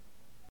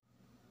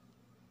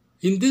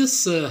In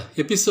this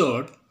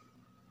episode,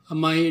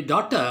 my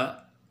daughter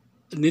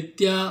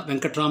Nithya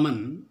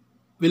Venkataraman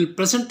will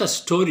present a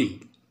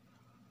story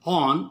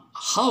on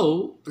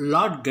how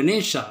Lord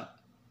Ganesha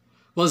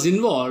was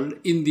involved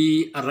in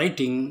the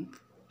writing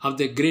of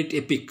the great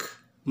epic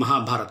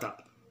Mahabharata.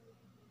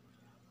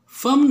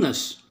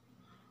 Firmness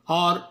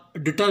or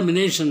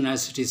determination,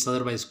 as it is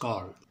otherwise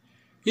called,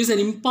 is an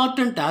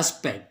important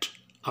aspect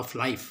of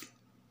life.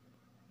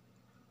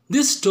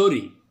 This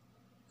story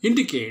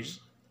indicates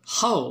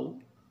how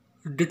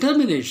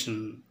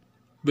determination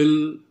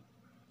will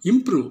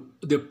improve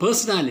the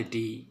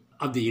personality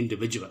of the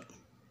individual.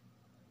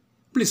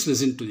 Please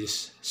listen to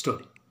this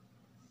story.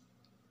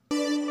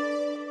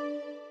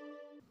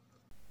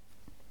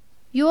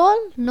 You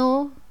all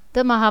know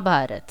the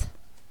Mahabharat,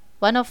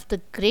 one of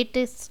the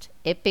greatest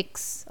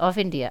epics of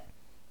India.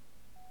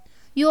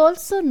 You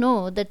also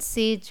know that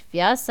sage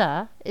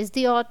Vyasa is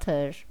the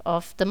author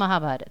of the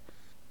Mahabharat.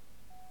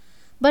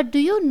 But do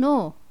you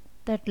know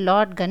that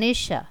Lord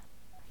Ganesha,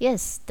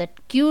 yes,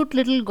 that cute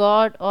little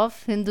god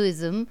of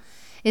Hinduism,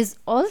 is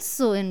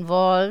also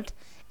involved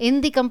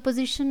in the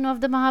composition of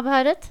the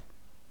Mahabharat?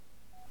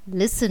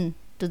 Listen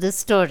to this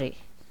story.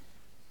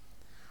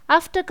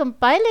 After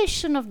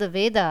compilation of the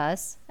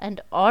Vedas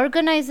and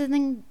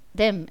organizing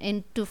them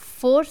into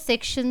 4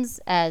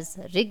 sections as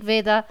Rig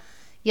Veda,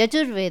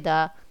 Yajur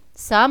Veda,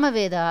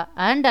 Samaveda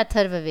and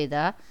Atharva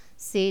Veda,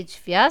 sage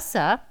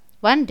Vyasa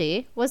one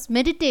day was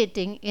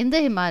meditating in the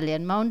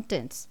Himalayan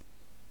mountains.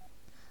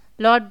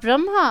 Lord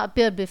Brahma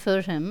appeared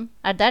before him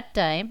at that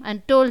time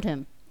and told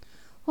him,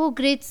 "O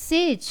great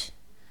sage,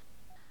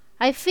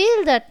 I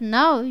feel that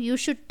now you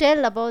should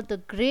tell about the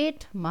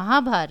great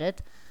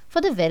Mahabharat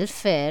for the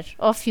welfare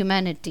of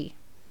humanity.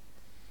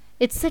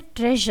 It's a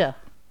treasure,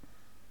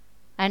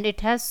 and it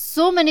has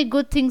so many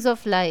good things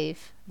of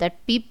life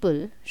that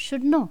people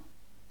should know."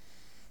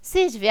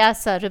 Sage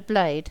Vyasa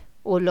replied,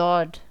 "O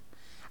Lord,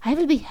 I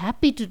will be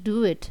happy to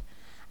do it,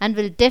 and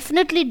will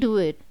definitely do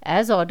it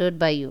as ordered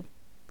by you.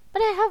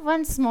 But I have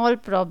one small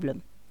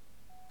problem.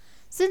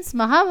 Since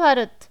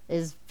Mahabharat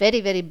is very,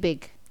 very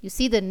big, you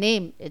see the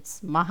name,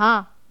 it's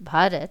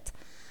Mahabharat,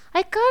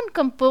 I can't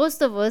compose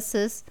the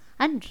verses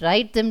and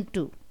write them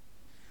too.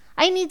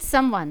 I need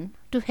someone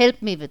to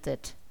help me with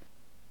it.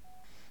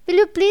 Will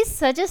you please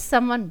suggest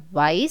someone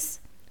wise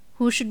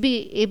who should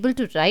be able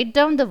to write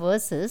down the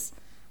verses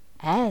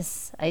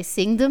as I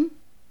sing them?"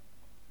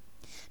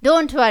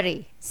 "Don't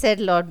worry," said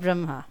Lord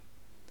Brahma.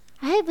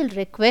 "I will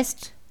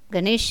request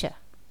Ganesha.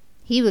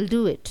 He will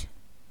do it."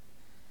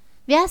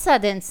 Vyasa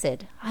then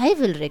said, "I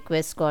will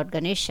request God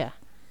Ganesha."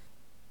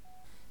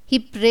 He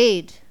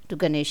prayed to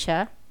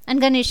Ganesha,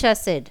 and Ganesha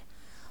said,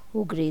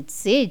 "O great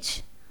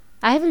sage,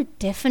 I will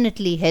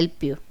definitely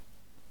help you.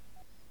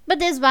 But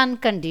there's one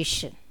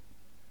condition.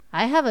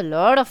 I have a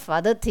lot of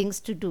other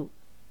things to do.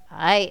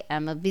 I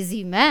am a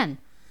busy man.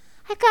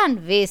 I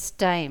can't waste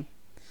time.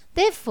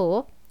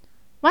 Therefore,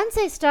 once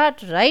I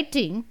start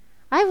writing,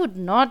 I would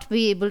not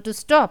be able to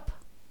stop.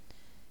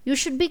 You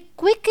should be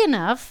quick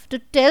enough to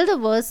tell the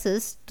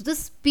verses to the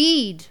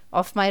speed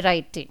of my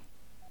writing."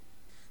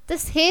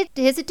 This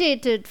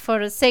hesitated for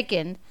a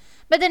second,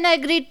 but then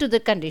agreed to the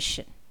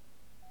condition.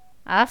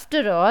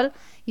 After all,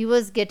 he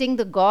was getting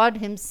the god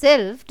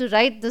himself to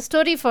write the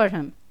story for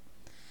him.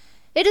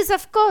 It is,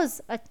 of course,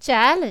 a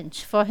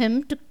challenge for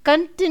him to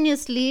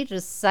continuously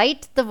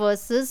recite the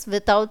verses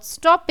without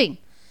stopping.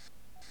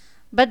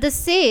 But the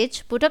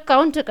sage put a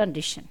counter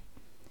condition.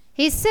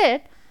 He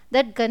said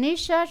that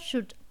Ganesha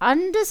should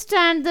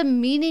understand the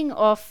meaning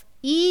of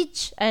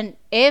each and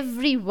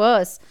every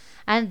verse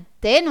and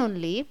then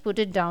only put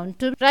it down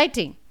to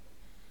writing.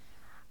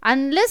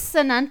 Unless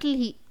and until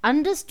he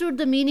understood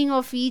the meaning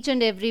of each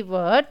and every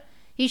word,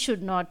 he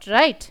should not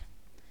write.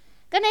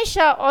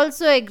 Ganesha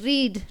also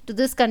agreed to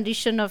this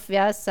condition of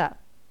Vyasa.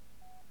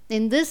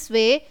 In this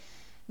way,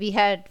 we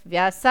had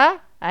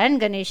Vyasa and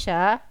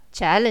Ganesha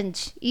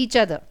challenge each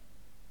other.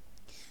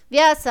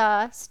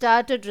 Vyasa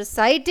started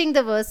reciting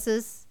the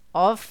verses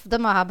of the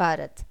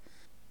Mahabharat.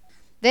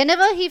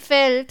 Whenever he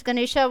felt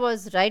Ganesha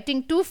was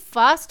writing too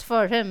fast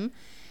for him,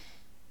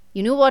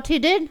 you know what he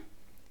did?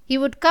 He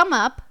would come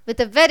up with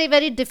a very,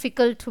 very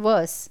difficult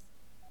verse.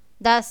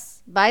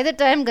 Thus, by the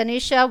time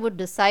Ganesha would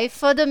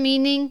decipher the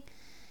meaning,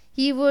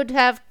 he would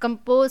have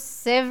composed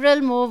several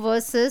more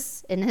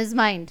verses in his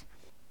mind.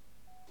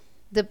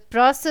 The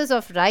process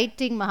of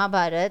writing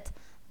Mahabharat,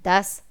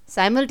 thus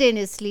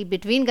simultaneously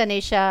between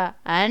Ganesha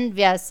and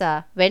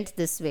Vyasa, went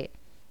this way.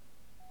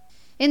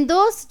 In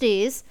those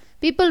days,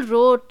 people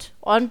wrote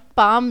on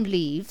palm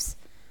leaves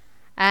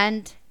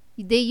and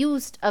they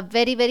used a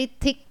very, very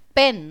thick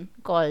pen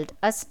called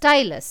a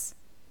stylus.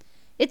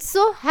 It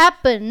so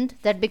happened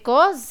that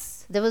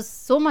because there was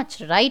so much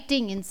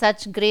writing in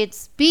such great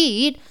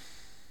speed,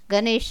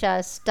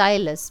 Ganesha's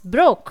stylus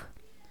broke,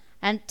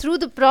 and through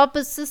the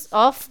process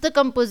of the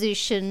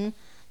composition,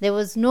 there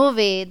was no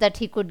way that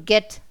he could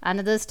get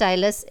another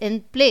stylus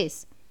in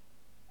place.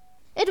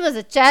 It was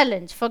a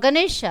challenge for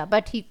Ganesha,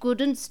 but he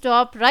couldn't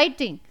stop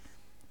writing.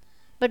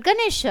 But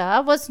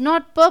Ganesha was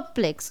not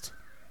perplexed.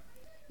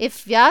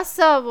 If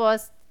Vyasa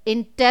was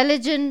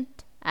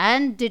intelligent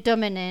and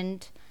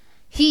determined,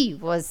 he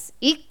was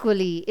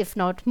equally, if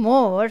not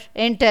more,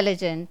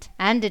 intelligent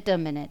and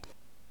determined.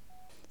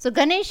 So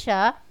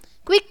Ganesha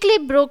quickly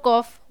broke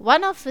off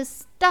one of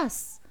his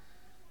tusks.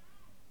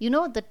 You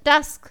know, the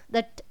tusk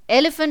that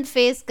elephant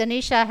face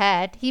Ganesha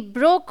had, he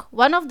broke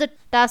one of the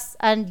tusks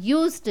and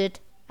used it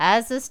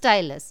as a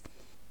stylus.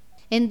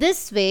 In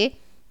this way,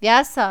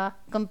 Vyasa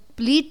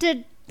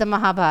completed the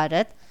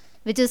Mahabharat,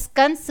 which is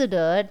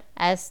considered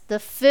as the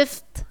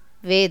fifth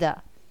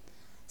Veda.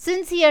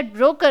 Since he had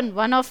broken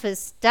one of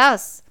his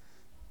tusks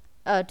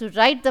to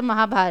write the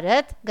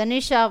Mahabharat,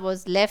 Ganesha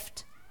was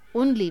left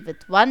only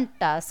with one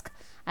tusk,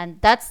 and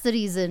that's the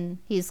reason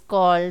he is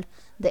called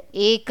the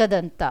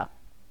Ekadanta,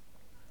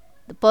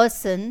 the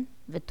person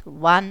with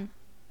one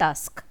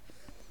tusk.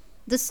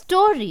 The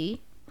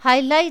story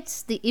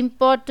highlights the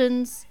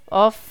importance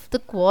of the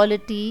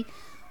quality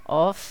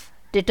of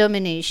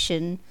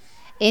determination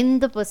in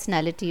the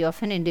personality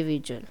of an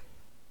individual.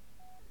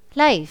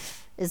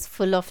 Life is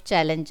full of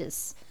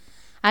challenges,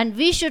 and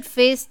we should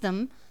face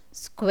them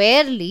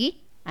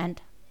squarely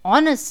and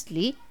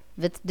honestly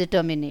with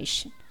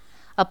determination.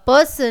 A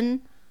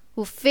person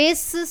who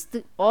faces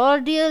the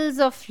ordeals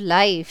of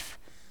life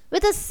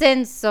with a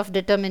sense of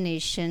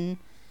determination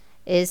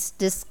is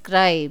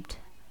described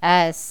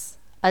as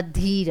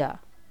Adhira.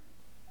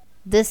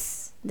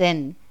 This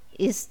then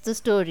is the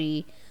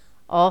story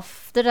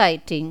of the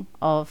writing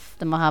of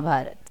the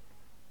Mahabharata.